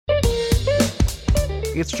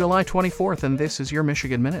It's July 24th, and this is your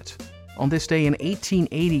Michigan Minute. On this day in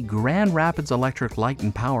 1880, Grand Rapids Electric Light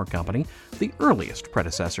and Power Company, the earliest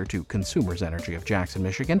predecessor to Consumers Energy of Jackson,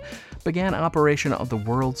 Michigan, began operation of the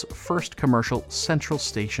world's first commercial central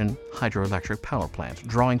station hydroelectric power plant,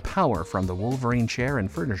 drawing power from the Wolverine Chair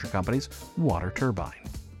and Furniture Company's water turbine.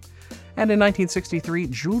 And in 1963,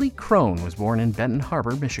 Julie Krone was born in Benton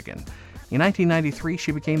Harbor, Michigan. In 1993,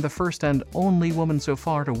 she became the first and only woman so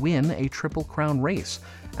far to win a Triple Crown race,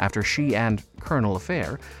 after she and Colonel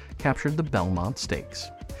Affair captured the Belmont Stakes.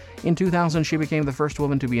 In 2000, she became the first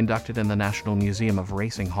woman to be inducted in the National Museum of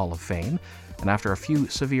Racing Hall of Fame, and after a few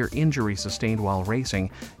severe injuries sustained while racing,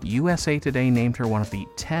 USA Today named her one of the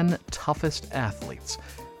 10 toughest athletes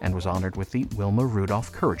and was honored with the Wilma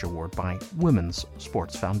Rudolph Courage Award by Women's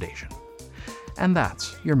Sports Foundation. And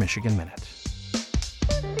that's your Michigan Minute.